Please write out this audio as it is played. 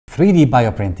3D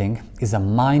bioprinting is a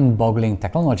mind-boggling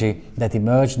technology that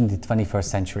emerged in the 21st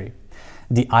century.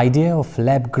 The idea of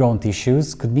lab-grown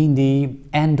tissues could mean the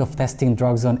end of testing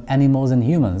drugs on animals and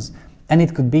humans, and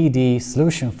it could be the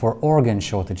solution for organ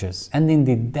shortages and in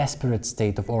the desperate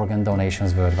state of organ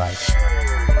donations worldwide.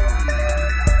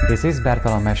 This is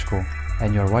Bertalan Meskó,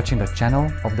 and you're watching the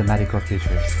channel of the Medical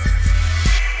Futurist.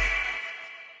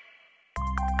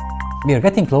 We are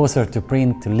getting closer to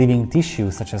print living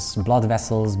tissues such as blood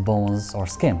vessels, bones, or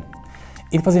skin.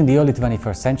 It was in the early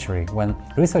 21st century when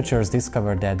researchers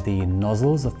discovered that the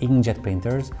nozzles of inkjet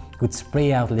printers could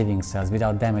spray out living cells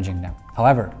without damaging them.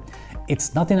 However,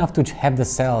 it's not enough to have the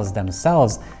cells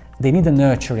themselves, they need a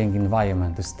nurturing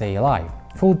environment to stay alive: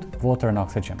 food, water, and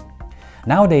oxygen.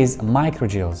 Nowadays,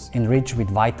 microgels enriched with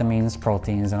vitamins,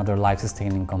 proteins, and other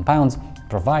life-sustaining compounds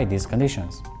provide these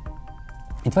conditions.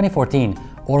 In 2014,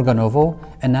 Organovo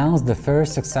announced the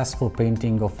first successful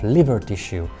printing of liver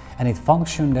tissue, and it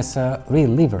functioned as a real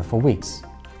liver for weeks.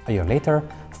 A year later,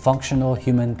 functional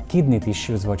human kidney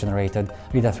tissues were generated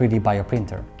with a 3D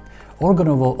bioprinter.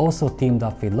 Organovo also teamed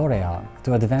up with L'Oreal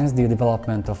to advance the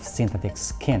development of synthetic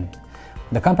skin.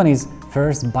 The company's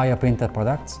first bioprinted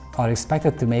products are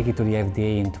expected to make it to the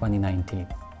FDA in 2019.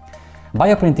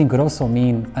 Bioprinting could also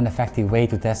mean an effective way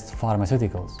to test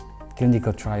pharmaceuticals.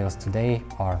 Clinical trials today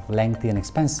are lengthy and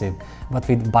expensive, but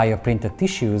with bioprinted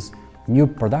tissues, new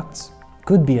products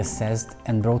could be assessed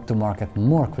and brought to market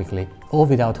more quickly, all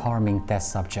without harming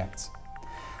test subjects.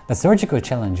 The surgical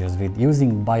challenges with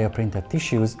using bioprinted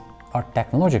tissues are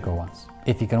technological ones.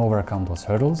 If you can overcome those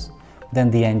hurdles,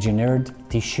 then the engineered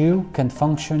tissue can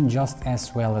function just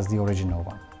as well as the original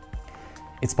one.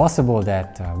 It's possible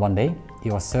that one day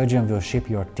your surgeon will ship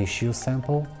your tissue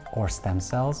sample or stem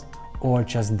cells or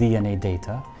just DNA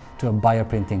data to a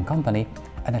bioprinting company,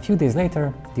 and a few days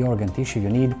later the organ tissue you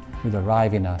need will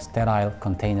arrive in a sterile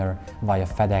container via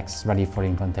FedEx, ready for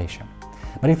implantation.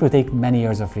 But it will take many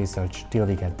years of research till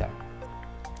we get there.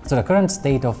 So the current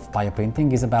state of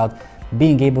bioprinting is about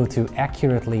being able to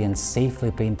accurately and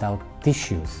safely print out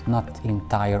tissues, not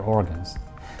entire organs.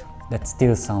 That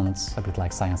still sounds a bit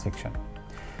like science fiction.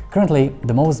 Currently,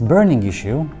 the most burning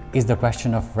issue is the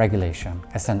question of regulation,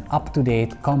 as an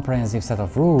up-to-date, comprehensive set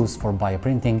of rules for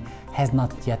bioprinting has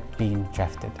not yet been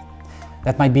drafted.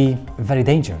 That might be very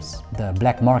dangerous. The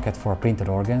black market for printed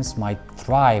organs might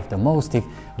thrive the most if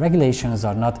regulations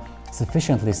are not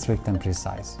sufficiently strict and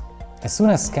precise. As soon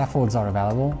as scaffolds are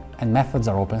available and methods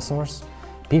are open source,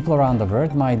 people around the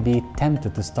world might be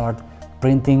tempted to start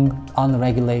printing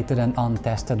unregulated and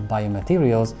untested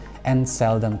biomaterials and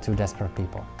sell them to desperate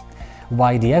people.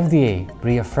 While the FDA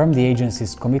reaffirmed the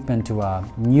agency's commitment to a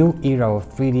new era of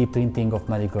 3D printing of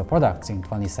medical products in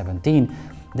 2017,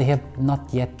 they have not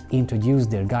yet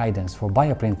introduced their guidance for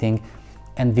bioprinting,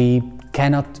 and we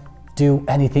cannot do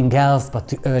anything else but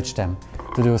to urge them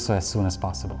to do so as soon as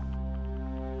possible.